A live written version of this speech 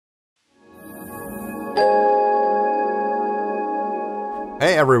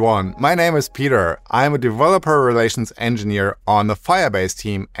Hey everyone, my name is Peter. I'm a developer relations engineer on the Firebase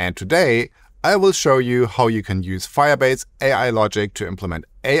team, and today I will show you how you can use Firebase AI Logic to implement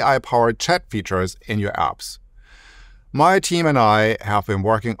AI-powered chat features in your apps. My team and I have been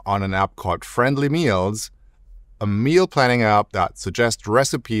working on an app called Friendly Meals, a meal planning app that suggests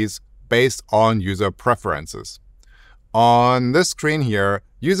recipes based on user preferences. On this screen here,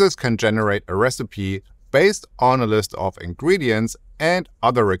 users can generate a recipe based on a list of ingredients and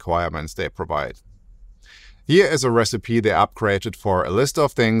other requirements they provide. Here is a recipe the app created for a list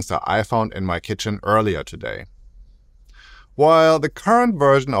of things that I found in my kitchen earlier today. While the current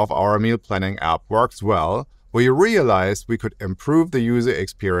version of our meal planning app works well, we realized we could improve the user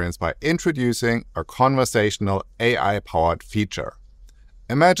experience by introducing a conversational AI-powered feature.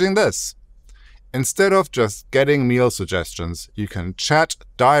 Imagine this. Instead of just getting meal suggestions, you can chat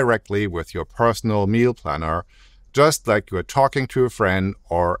directly with your personal meal planner, just like you're talking to a friend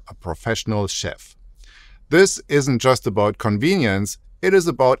or a professional chef. This isn't just about convenience, it is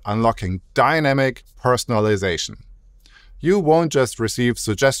about unlocking dynamic personalization. You won't just receive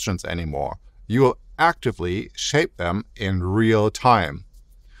suggestions anymore, you will actively shape them in real time.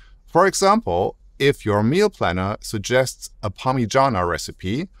 For example, if your meal planner suggests a Parmigiana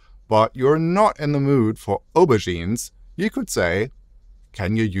recipe, but you're not in the mood for aubergines, you could say,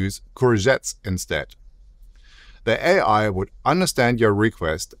 "Can you use courgettes instead?" The AI would understand your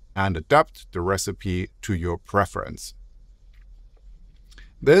request and adapt the recipe to your preference.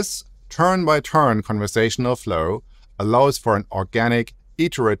 This turn-by-turn conversational flow allows for an organic,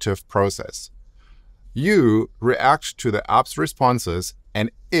 iterative process. You react to the app's responses,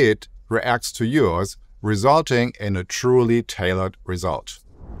 and it reacts to yours, resulting in a truly tailored result.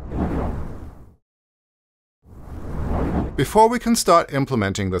 Before we can start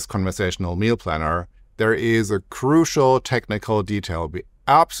implementing this conversational meal planner, there is a crucial technical detail we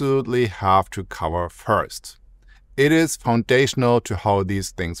absolutely have to cover first. It is foundational to how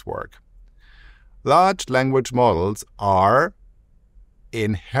these things work. Large language models are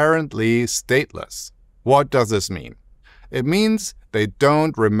inherently stateless. What does this mean? It means they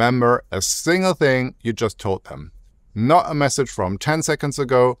don't remember a single thing you just told them. Not a message from 10 seconds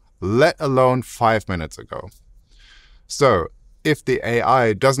ago, let alone 5 minutes ago. So, if the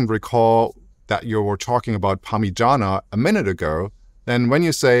AI doesn't recall that you were talking about Parmigiana a minute ago, then when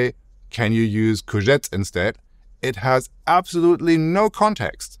you say, "Can you use courgettes instead?" it has absolutely no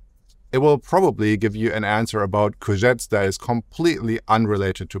context. It will probably give you an answer about courgettes that is completely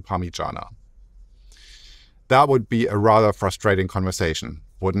unrelated to Parmigiana. That would be a rather frustrating conversation,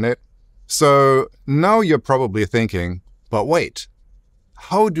 wouldn't it? So now you're probably thinking, but wait,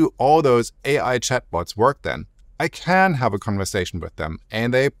 how do all those AI chatbots work then? I can have a conversation with them,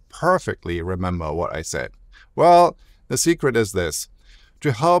 and they perfectly remember what I said. Well, the secret is this.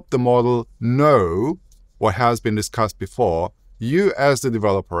 To help the model know what has been discussed before, you as the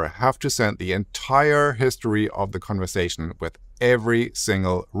developer have to send the entire history of the conversation with every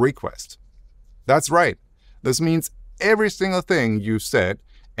single request. That's right. This means every single thing you've said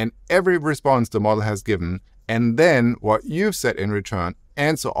and every response the model has given, and then what you've said in return,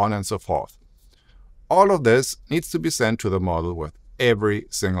 and so on and so forth. All of this needs to be sent to the model with every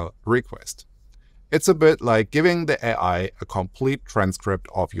single request. It's a bit like giving the AI a complete transcript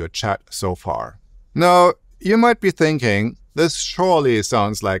of your chat so far. Now, you might be thinking, this surely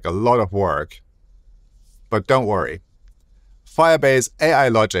sounds like a lot of work. But don't worry. Firebase AI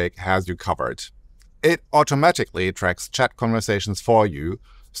Logic has you covered. It automatically tracks chat conversations for you,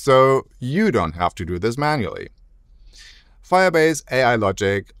 so you don't have to do this manually. Firebase AI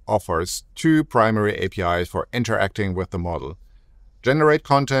Logic offers two primary APIs for interacting with the model: generate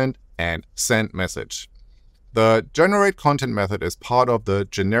content and sendMessage. The generate content method is part of the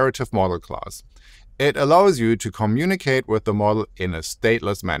generative model class. It allows you to communicate with the model in a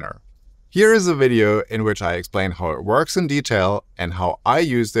stateless manner. Here is a video in which I explain how it works in detail and how I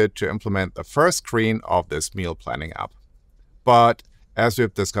used it to implement the first screen of this meal planning app. But as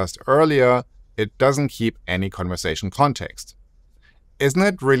we've discussed earlier, it doesn't keep any conversation context. Isn't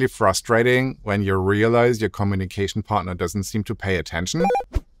it really frustrating when you realize your communication partner doesn't seem to pay attention?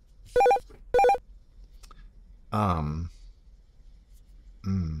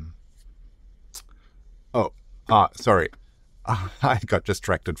 Sorry. I got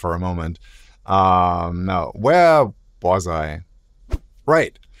distracted for a moment. Now, where was I?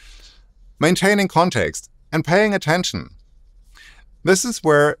 Right. Maintaining context and paying attention. This is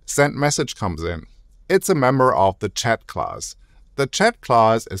where sendMessage comes in. It's a member of the chat class. The chat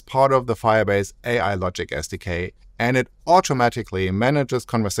class is part of the Firebase AI Logic SDK, and it automatically manages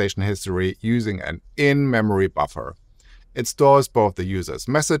conversation history using an in-memory buffer. It stores both the user's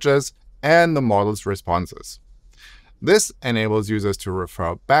messages and the model's responses. This enables users to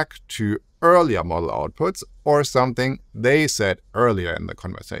refer back to earlier model outputs or something they said earlier in the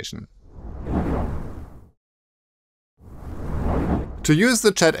conversation. To use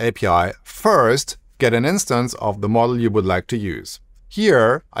the Chat API, first get an instance of the model you would like to use.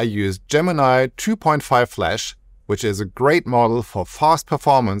 Here, I use Gemini 2.5 Flash, which is a great model for fast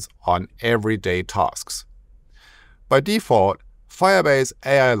performance on everyday tasks. By default, Firebase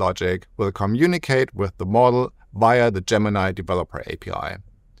AI Logic will communicate with the model via the Gemini Developer API.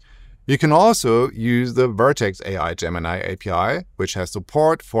 You can also use the Vertex AI Gemini API, which has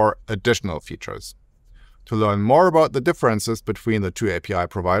support for additional features. To learn more about the differences between the two API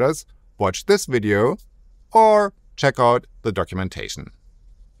providers, watch this video or check out the documentation.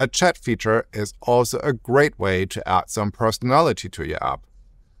 A chat feature is also a great way to add some personality to your app.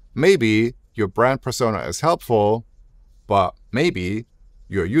 Maybe your brand persona is helpful, but maybe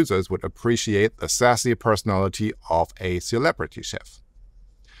your users would appreciate the sassy personality of a celebrity chef.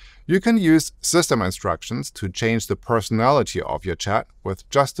 You can use system instructions to change the personality of your chat with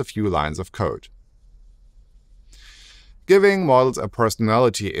just a few lines of code. Giving models a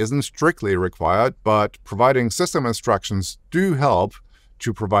personality isn't strictly required, but providing system instructions do help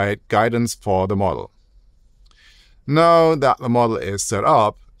to provide guidance for the model. Now that the model is set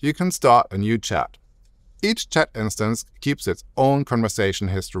up, you can start a new chat. Each chat instance keeps its own conversation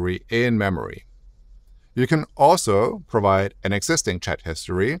history in memory. You can also provide an existing chat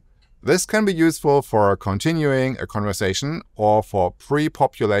history. This can be useful for continuing a conversation or for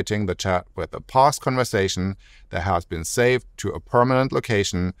pre-populating the chat with a past conversation that has been saved to a permanent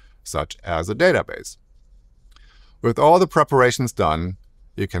location, such as a database. With all the preparations done,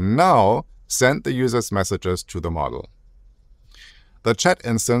 you can now send the user's messages to the model. The chat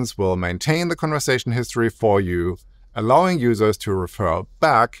instance will maintain the conversation history for you, allowing users to refer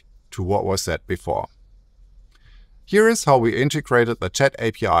back to what was said before. Here is how we integrated the Chat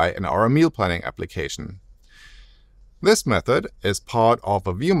API in our meal planning application. This method is part of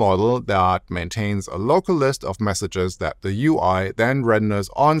a view model that maintains a local list of messages that the UI then renders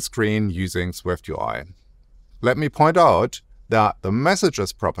on screen using SwiftUI. Let me point out that the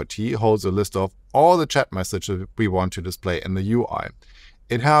messages property holds a list of all the chat messages we want to display in the UI.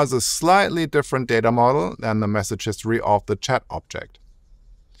 It has a slightly different data model than the message history of the chat object.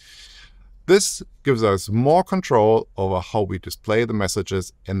 This gives us more control over how we display the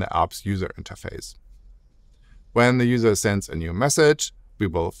messages in the app's user interface. When the user sends a new message, we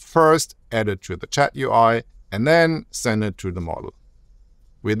will first add it to the chat UI and then send it to the model.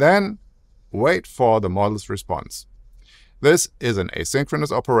 We then wait for the model's response. This is an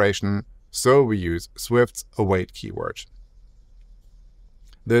asynchronous operation, so we use Swift's await keyword.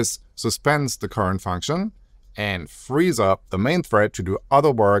 This suspends the current function and frees up the main thread to do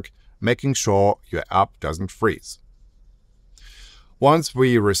other work, making sure your app doesn't freeze. Once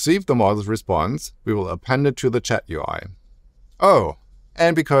we receive the model's response, we will append it to the chat UI. Oh,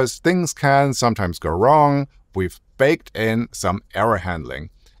 and because things can sometimes go wrong, we've baked in some error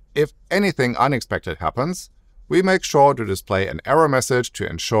handling. If anything unexpected happens, we make sure to display an error message to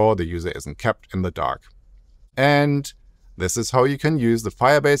ensure the user isn't kept in the dark. And this is how you can use the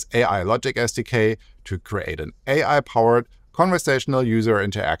Firebase AI Logic SDK to create an AI-powered conversational user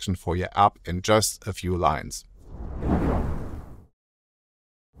interaction for your app in just a few lines.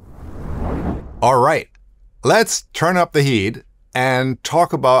 All right, let's turn up the heat and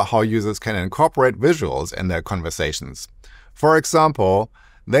talk about how users can incorporate visuals in their conversations. For example,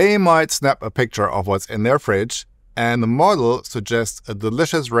 they might snap a picture of what's in their fridge, and the model suggests a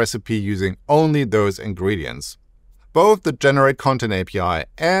delicious recipe using only those ingredients. Both the Generate Content API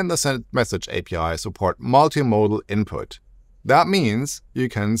and the sendMessage API support multimodal input. That means you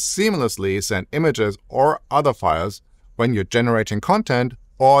can seamlessly send images or other files when you're generating content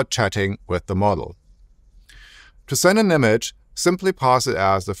or chatting with the model. To send an image, simply pass it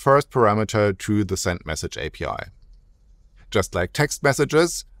as the first parameter to the sendMessage API. Just like text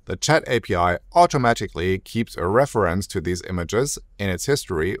messages, the Chat API automatically keeps a reference to these images in its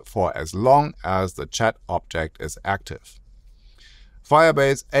history for as long as the chat object is active.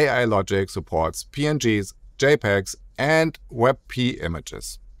 Firebase AI Logic supports PNGs, JPEGs, and WebP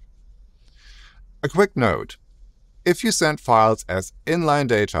images. A quick note: if you send files as inline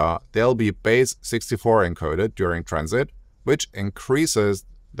data, they'll be base 64 encoded during transit, which increases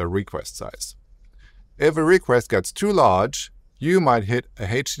the request size. If a request gets too large, you might hit a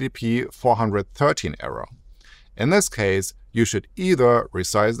HTTP 413 error. In this case, you should either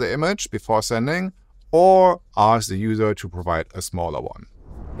resize the image before sending or ask the user to provide a smaller one.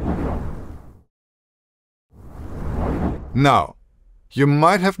 Now, you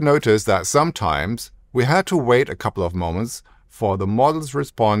might have noticed that sometimes we had to wait a couple of moments for the model's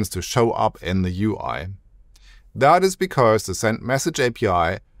response to show up in the UI. That is because the sendMessage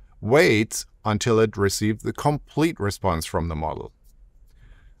API waits until it receives the complete response from the model.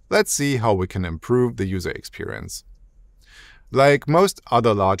 Let's see how we can improve the user experience. Like most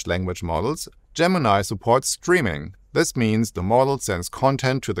other large language models, Gemini supports streaming. This means the model sends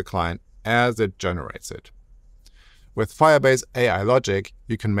content to the client as it generates it. With Firebase AI Logic,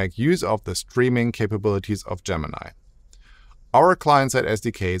 you can make use of the streaming capabilities of Gemini. Our client-side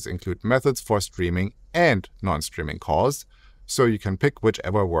SDKs include methods for streaming and non-streaming calls, so you can pick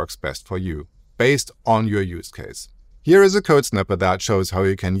whichever works best for you, based on your use case. Here is a code snippet that shows how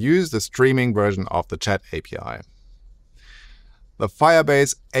you can use the streaming version of the chat API. The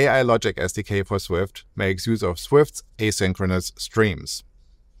Firebase AI Logic SDK for Swift makes use of Swift's asynchronous streams.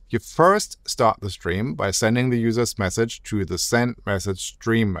 You first start the stream by sending the user's message to the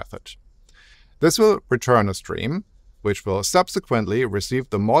sendMessageStream method. This will return a stream, which will subsequently receive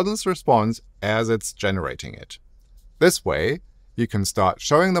the model's response as it's generating it. This way, you can start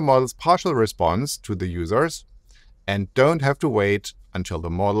showing the model's partial response to the users and don't have to wait until the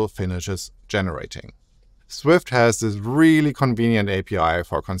model finishes generating. Swift has this really convenient API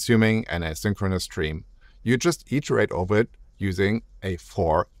for consuming an asynchronous stream. You just iterate over it using a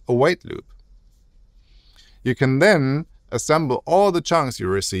for-await loop. You can then assemble all the chunks you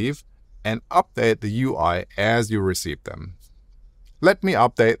receive and update the UI as you receive them. Let me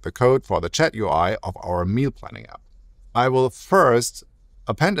update the code for the chat UI of our meal planning app. I will first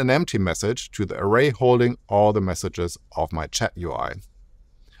append an empty message to the array holding all the messages of my chat UI.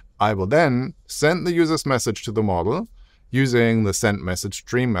 I will then send the user's message to the model using the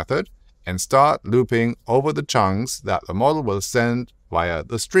sendMessageStream method and start looping over the chunks that the model will send via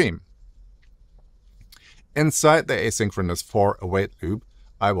the stream. Inside the asynchronous for-await loop,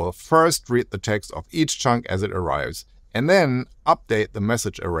 I will first read the text of each chunk as it arrives, and then update the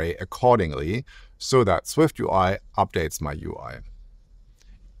message array accordingly so that SwiftUI updates my UI.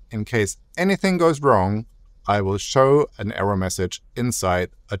 In case anything goes wrong, I will show an error message inside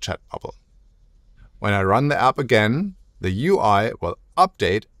a chat bubble. When I run the app again, the UI will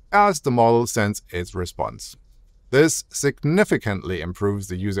update as the model sends its response. This significantly improves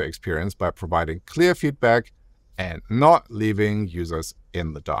the user experience by providing clear feedback and not leaving users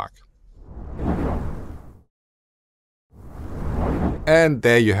in the dark. And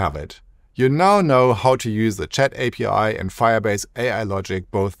there you have it. You now know how to use the chat API in Firebase AI Logic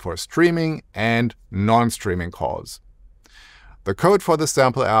both for streaming and non-streaming calls. The code for the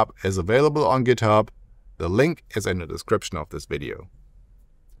sample app is available on GitHub. The link is in the description of this video.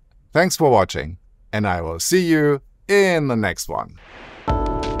 Thanks for watching, and I will see you in the next one.